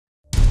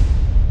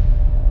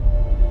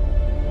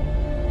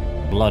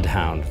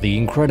Bloodhound, the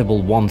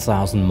incredible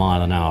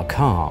 1,000-mile-an-hour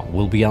car,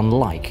 will be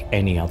unlike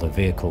any other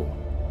vehicle.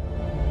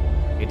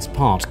 It's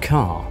part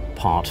car,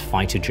 part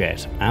fighter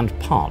jet, and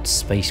part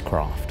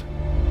spacecraft.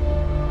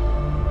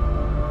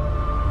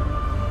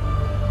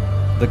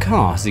 The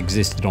car has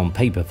existed on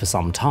paper for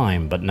some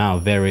time, but now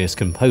various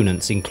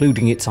components,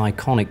 including its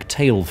iconic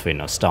tail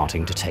fin, are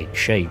starting to take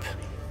shape.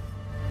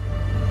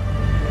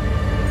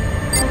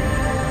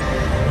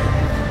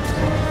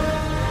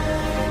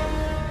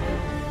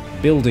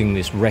 Building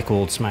this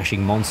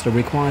record-smashing monster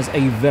requires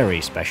a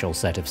very special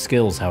set of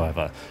skills,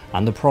 however,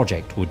 and the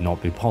project would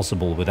not be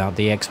possible without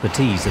the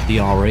expertise of the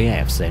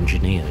RAF's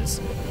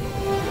engineers.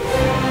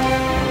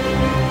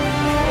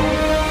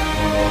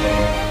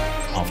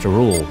 After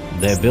all,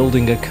 they're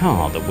building a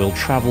car that will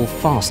travel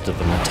faster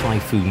than a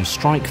Typhoon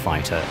strike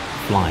fighter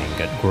flying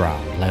at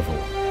ground level.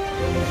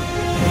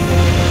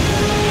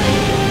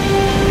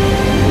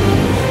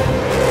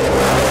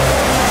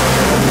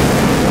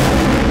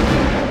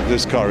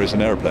 This car is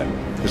an aeroplane.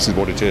 This is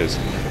what it is.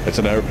 It's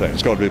an aeroplane.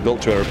 It's got to be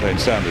built to aeroplane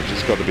standards.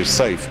 It's got to be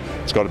safe.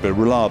 It's got to be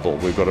reliable.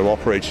 We've got to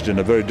operate it in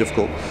a very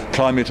difficult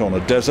climate on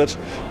a desert.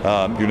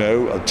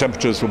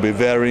 Temperatures will be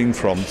varying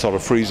from sort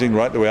of freezing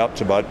right the way up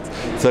to about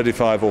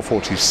 35 or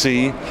 40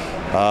 C.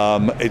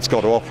 It's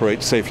got to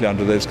operate safely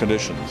under those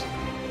conditions.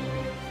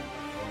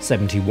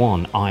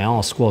 71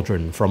 IR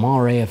Squadron from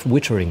RAF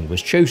Wittering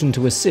was chosen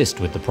to assist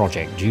with the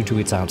project due to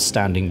its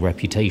outstanding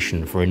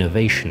reputation for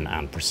innovation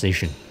and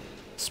precision.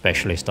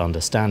 Specialist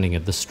understanding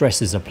of the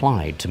stresses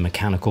applied to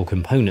mechanical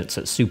components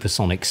at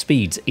supersonic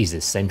speeds is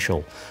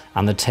essential,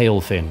 and the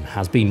tail fin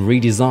has been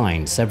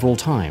redesigned several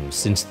times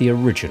since the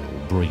original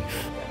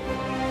brief.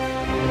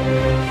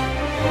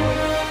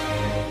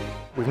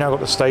 We've now got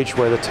the stage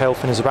where the tail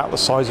fin is about the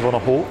size of on a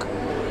Hawk,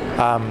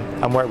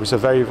 and where it was a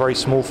very, very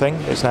small thing,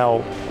 it's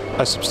now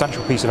a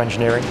substantial piece of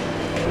engineering.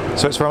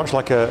 So it's very much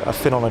like a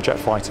fin on a jet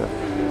fighter.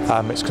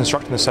 It's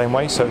constructed in the same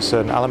way, so it's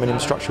an aluminium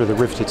structure with a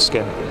riveted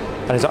skin,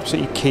 and is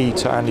absolutely key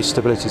to Andy's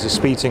stability. As the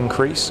speeds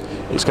increase,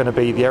 it's going to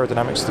be the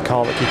aerodynamics of the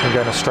car that keep him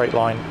going in a straight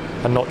line,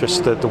 and not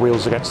just the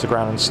wheels against the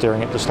ground and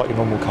steering it just like a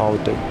normal car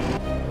would do.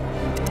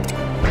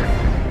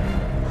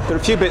 There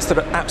are a few bits that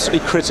are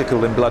absolutely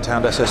critical in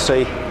Bloodhound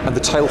SSC, and the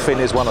tail fin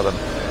is one of them.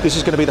 This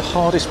is going to be the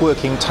hardest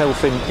working tail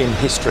fin in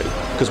history,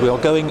 because we are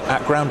going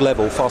at ground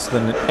level faster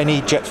than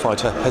any jet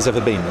fighter has ever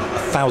been,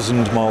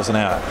 1,000 miles an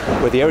hour,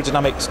 where the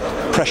aerodynamic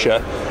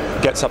pressure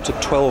gets up to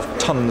 12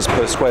 tons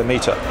per square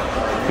metre.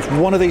 If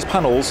one of these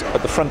panels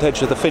at the front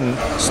edge of the fin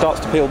starts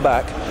to peel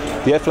back,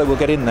 the airflow will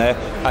get in there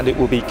and it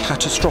will be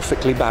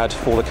catastrophically bad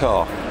for the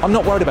car. I'm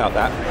not worried about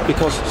that,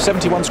 because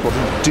 71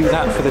 Squadron do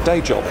that for the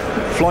day job.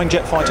 Flying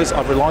jet fighters,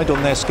 I've relied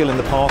on their skill in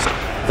the past.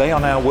 They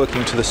are now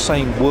working to the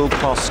same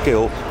world-class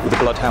skill with the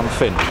Bloodhound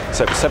fin.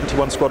 So for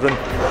 71 Squadron,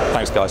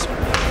 thanks guys.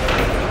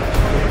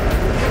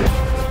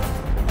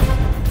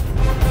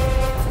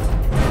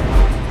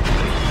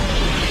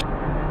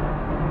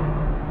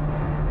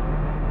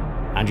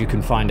 And you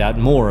can find out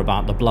more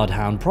about the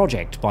Bloodhound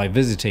project by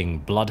visiting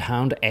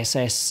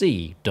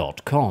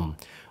bloodhoundssc.com,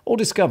 or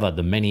discover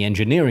the many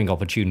engineering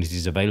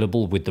opportunities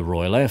available with the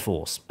Royal Air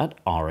Force at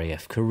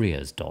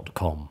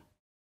rafcareers.com.